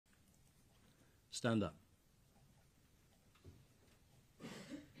Stand up.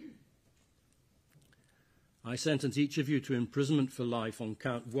 I sentence each of you to imprisonment for life on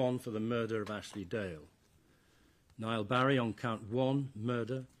count 1 for the murder of Ashley Dale. Niall Barry, on count 1,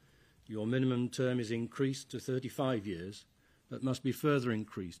 murder. Your minimum term is increased to 35 years, but must be further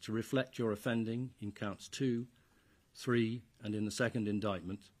increased to reflect your offending in counts 2, 3, and in the second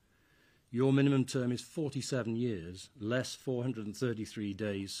indictment. Your minimum term is 47 years, less 433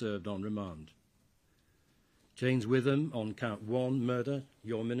 days served on remand. James Witham, on count 1, murder.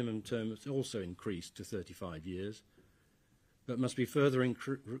 Your minimum term is also increased to 35 years, but must be further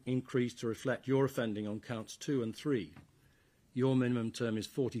increased to reflect your offending on counts 2 and 3. Your minimum term is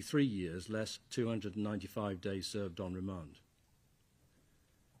 43 years, less 295 days served on remand.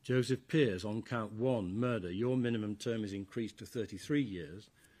 Joseph Pearce, on count 1, murder. Your minimum term is increased to 33 years,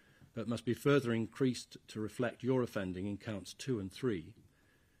 but must be further increased to reflect your offending in counts 2 and 3.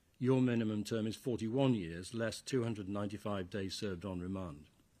 Your minimum term is 41 years, less 295 days served on remand.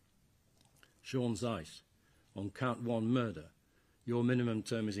 Sean Zeisz, on count 1, murder. Your minimum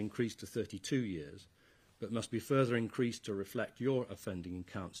term is increased to 32 years, but must be further increased to reflect your offending in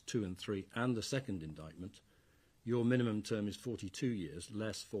counts 2 and 3 and the second indictment. Your minimum term is 42 years,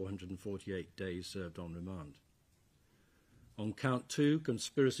 less 448 days served on remand. On count 2,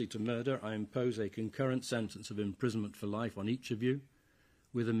 conspiracy to murder, I impose a concurrent sentence of imprisonment for life on each of you,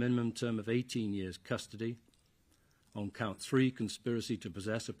 with a minimum term of 18 years custody. On count 3, conspiracy to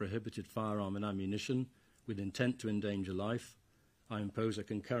possess a prohibited firearm and ammunition with intent to endanger life, I impose a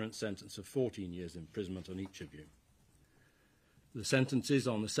concurrent sentence of 14 years imprisonment on each of you. The sentences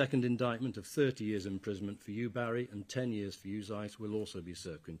on the second indictment of 30 years imprisonment for you, Barry, and 10 years for you, Zeisz, will also be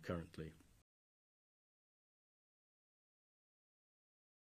served concurrently.